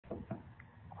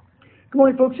Good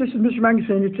morning, folks. This is Mr.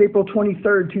 Magnuson. It's April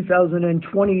 23rd,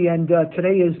 2020, and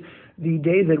today is the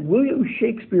day that William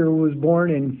Shakespeare was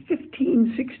born in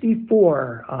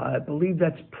 1564. I believe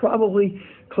that's probably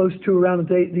close to around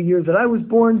the year that I was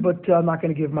born, but I'm not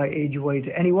going to give my age away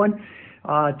to anyone.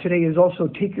 Today is also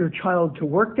Take Your Child to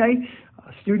Work Day.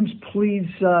 Students, please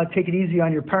take it easy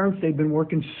on your parents. They've been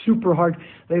working super hard.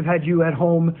 They've had you at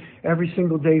home every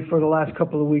single day for the last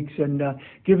couple of weeks, and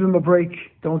give them a break.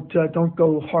 Don't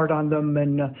go hard on them,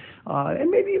 and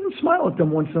maybe even smile at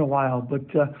them once in a while. But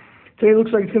today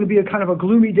looks like it's going to be a kind of a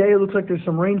gloomy day. It looks like there's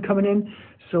some rain coming in,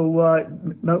 so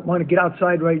might want to get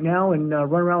outside right now and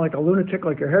run around like a lunatic,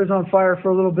 like your hair's on fire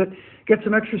for a little bit, get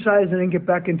some exercise, and then get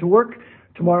back into work.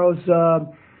 Tomorrow's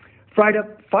Fired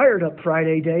Up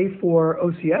Friday day for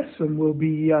OCS, and we'll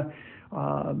be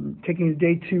taking the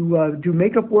day to do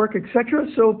makeup work, etc.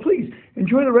 So please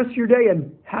enjoy the rest of your day,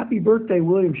 and happy birthday,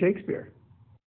 William Shakespeare.